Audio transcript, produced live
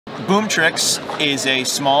BoomTrix is a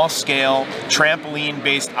small-scale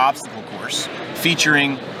trampoline-based obstacle course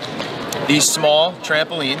featuring these small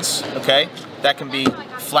trampolines, okay, that can be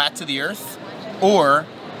flat to the earth, or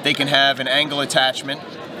they can have an angle attachment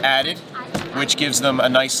added, which gives them a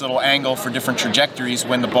nice little angle for different trajectories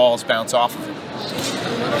when the balls bounce off of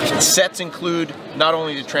it. Sets include not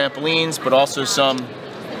only the trampolines, but also some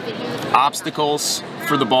obstacles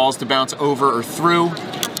for the balls to bounce over or through,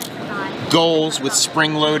 goals with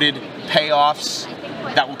spring-loaded payoffs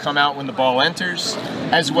that will come out when the ball enters,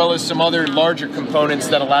 as well as some other larger components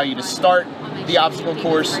that allow you to start the obstacle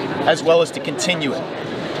course as well as to continue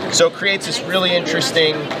it. So it creates this really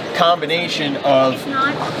interesting combination of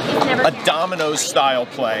a Domino'S style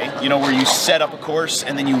play, you know, where you set up a course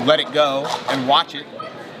and then you let it go and watch it,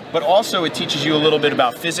 but also it teaches you a little bit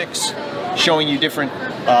about physics, showing you different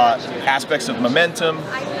aspects of momentum,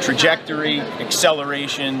 trajectory,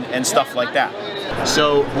 acceleration, and stuff like that.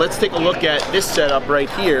 So let's take a look at this setup right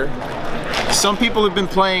here. Some people have been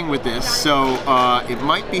playing with this, so it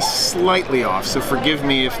might be slightly off, so forgive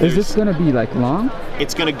me if there's... Is this gonna be like long?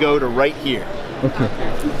 It's gonna go to right here. Okay.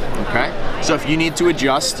 Okay? So if you need to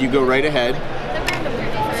adjust, you go right ahead.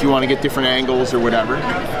 If you want to get different angles or whatever.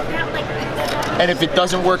 And if it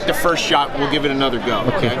doesn't work the first shot, we'll give it another go,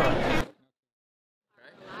 okay?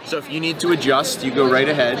 So if you need to adjust, you go right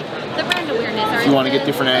ahead. If you want to get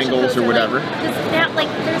different angles or whatever.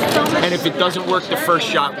 And if it doesn't work the first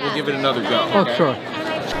shot, we'll give it another go. Oh, sure.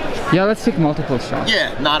 Yeah, let's take multiple shots.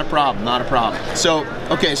 Yeah, not a problem, not a problem. So,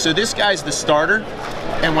 okay, so this guy's the starter,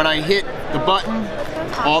 and when I hit the button,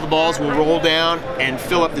 all the balls will roll down and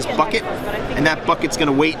fill up this bucket, and that bucket's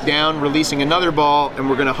gonna weight down, releasing another ball, and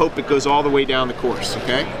we're gonna hope it goes all the way down the course,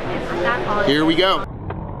 okay? Here we go.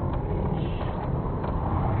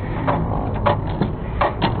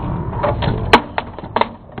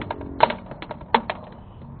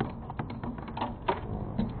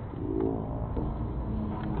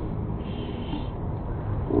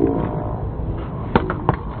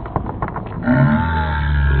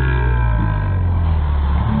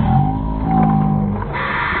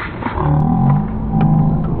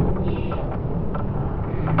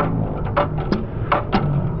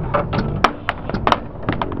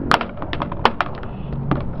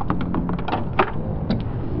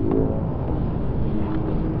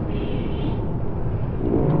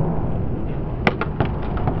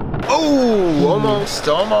 Oh,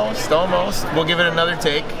 almost. We'll give it another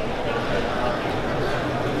take.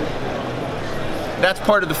 That's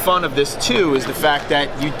part of the fun of this too, is the fact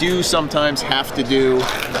that you do sometimes have to do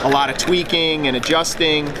a lot of tweaking and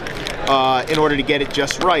adjusting in order to get it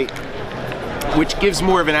just right, which gives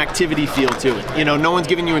more of an activity feel to it. You know, no one's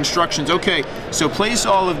giving you instructions, okay, so place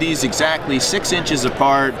all of these exactly 6 inches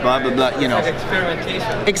apart, blah, blah, blah, you know.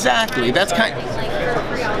 Experimentation. Exactly, that's kind of,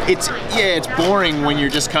 it's boring when you're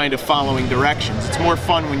just kind of following directions. It's more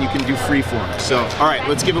fun when you can do freeform. So, all right,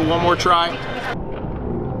 let's give it one more try.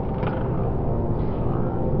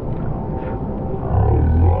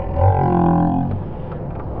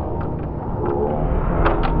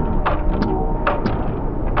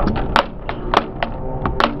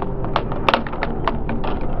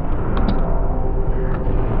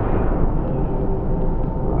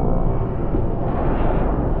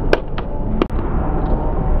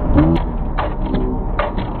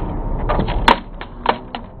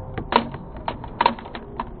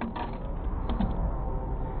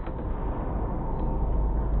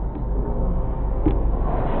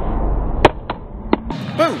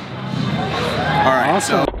 Boom! Alright,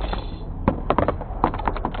 so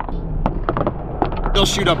they'll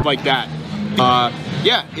shoot up like that.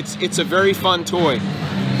 Yeah, it's a very fun toy.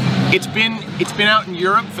 It's been out in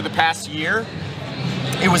Europe for the past year.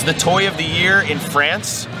 It was the toy of the year in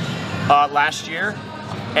France last year,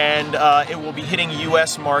 and it will be hitting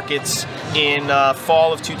US markets in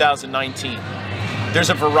fall of 2019.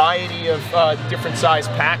 There's a variety of different size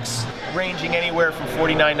packs, ranging anywhere from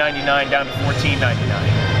 $49.99 down to $14.99.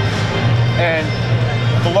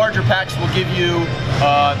 And the larger packs will give you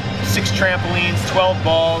 6 trampolines, 12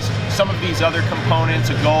 balls, some of these other components,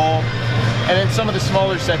 a goal, and then some of the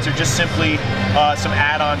smaller sets are just simply some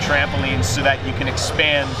add-on trampolines so that you can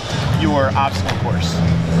expand your obstacle course.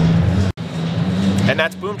 And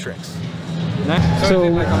that's BoomTrix. So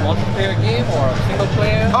is it like a multiplayer game or a single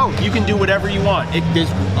player? Oh, you can do whatever you want.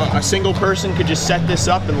 A single person could just set this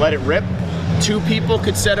up and let it rip. 2 people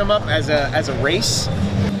could set them up as a race.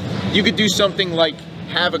 You could do something like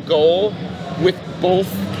have a goal with both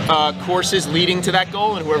courses leading to that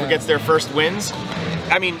goal, and whoever gets there first wins.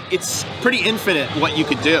 I mean, it's pretty infinite what you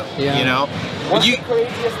could do, you know? What's the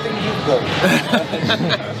craziest thing you've done?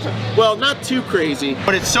 Well, not too crazy,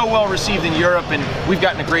 but it's so well received in Europe, and we've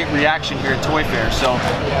gotten a great reaction here at Toy Fair, so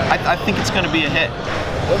I think it's going to be a hit.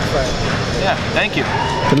 Looks like. Yeah, thank you.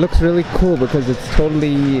 It looks really cool because it's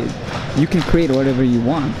totally, you can create whatever you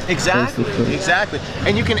want. Exactly, basically. exactly.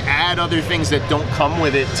 And you can add other things that don't come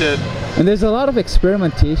with it to... And there's a lot of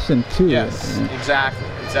experimentation too. Yes, exactly.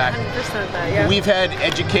 Exactly. 100% that, yeah. We've had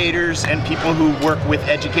educators and people who work with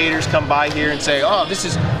educators come by here and say, "Oh, this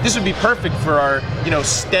would be perfect for our,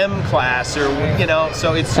 STEM class," or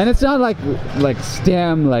so it's. And it's not like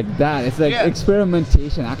STEM like that. It's like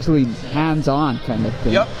experimentation, actually hands-on kind of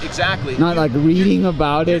thing. Yep, exactly. Not like reading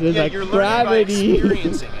about it. It's like you're gravity.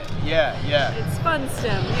 Experiencing it. Yeah, yeah. It's fun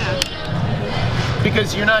STEM, yeah.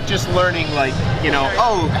 Because you're not just learning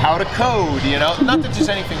oh, how to code. Not that there's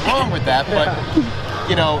anything wrong with that, but.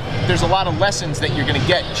 There's a lot of lessons that you're going to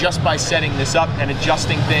get just by setting this up and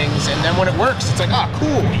adjusting things, and then when it works, it's like,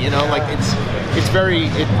 cool, like it's a very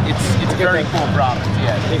cool product.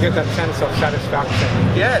 Yeah, You get that sense of satisfaction.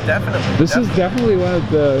 yeah, definitely. This is definitely one of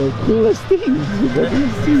the coolest things you've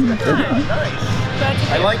ever seen.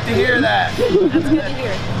 Nice. I like to hear that. That's good to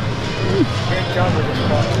hear. Great job with this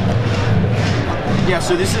product. Yeah,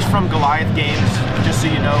 so this is from Goliath Games. Just so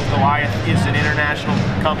you know, Goliath is an international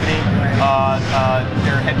company.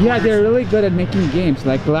 Their headquarters. Yeah, they're really good at making games.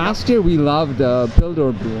 Like last year, we loved Build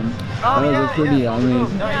or Boom. Oh, that was pretty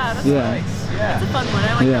amazing. Nice. Yeah, Nice. that's a fun one.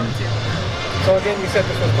 I like that one too. So again, you said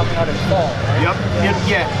this was coming out in fall, right? Yep.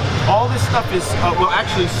 Yeah. All this stuff is, well,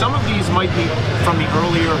 actually, some of these might be from the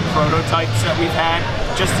earlier prototypes that we've had,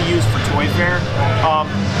 just to use for Toy Fair.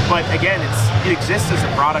 But again, it exists as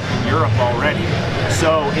a product in Europe already.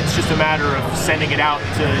 So it's just a matter of sending it out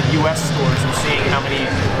to US stores and seeing how many.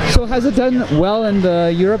 So has it done well in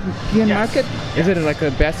the European market? Is it like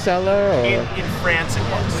a bestseller? Or? In France it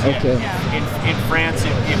was. Okay. Yeah. In France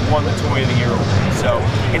it won the Toy of the Year award. So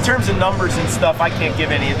in terms of numbers and stuff, I can't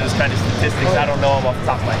give any of those kind of statistics. I don't know them off the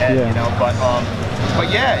top of my head,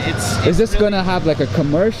 but yeah, it's Is this really, gonna have like a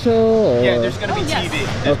commercial? Or? Yeah, there's gonna be yes. TV.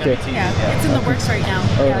 There's gonna be TV. Yeah, it's in the works right now.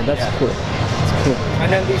 Oh, Yeah. that's cool. That's cool.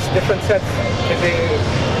 And then these different sets, can they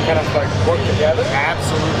kind of like work together?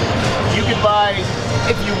 Absolutely. You could buy,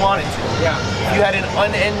 if you wanted to. Yeah. If you had an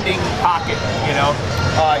unending pocket, you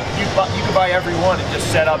could buy every one and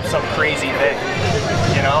just set up some crazy thing.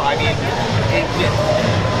 I mean,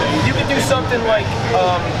 you could do something like,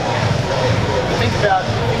 think about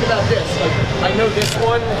this. Like, I know this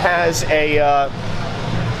one has a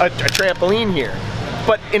trampoline here,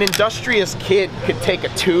 but an industrious kid could take a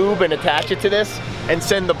tube and attach it to this and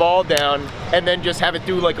send the ball down and then just have it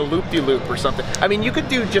do like a loop-de-loop or something. I mean, you could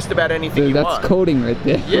do just about anything you want. That's coding right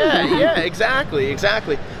there. Yeah, exactly.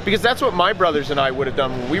 Because that's what my brothers and I would have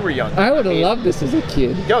done when we were young. I would have loved this as a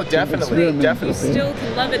kid. Yo, definitely. You still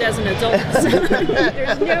can love it as an adult.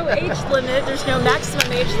 There's no age limit. There's no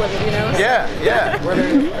maximum age limit, Yeah. Whether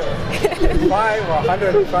it's 5 or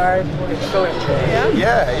 105, it's still enjoyable.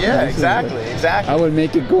 Yeah, exactly. I would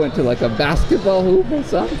make it go into like a basketball hoop or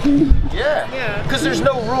something. Yeah. Because there's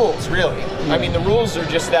no rules, really. I mean, the rules are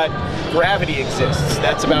just that gravity exists.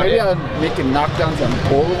 That's about Maybe it. I'll make it knock down some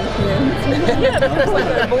bowling pins. Yeah, there's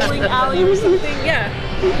like a bowling alley or something. Yeah,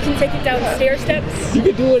 you can take it down stair steps. You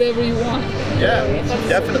can do whatever you want. Yeah,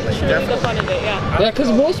 definitely. Surely the fun of it, yeah. Yeah,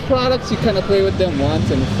 because most products you kind of play with them once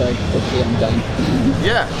and it's like, okay, I'm done.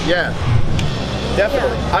 Yeah.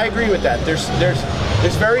 Definitely. Yeah. I agree with that. There's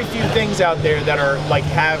very few things out there that are like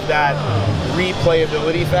have that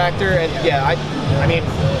replayability factor, and yeah, I mean,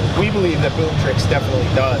 we believe that BoomTrix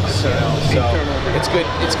definitely does. So it's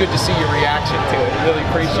good to see your reaction to it. Really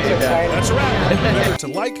appreciate that. That's a wrap. Remember to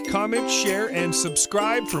like, comment, share, and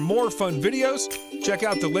subscribe for more fun videos. Check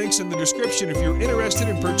out the links in the description if you're interested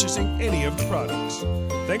in purchasing any of the products.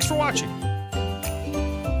 Thanks for watching.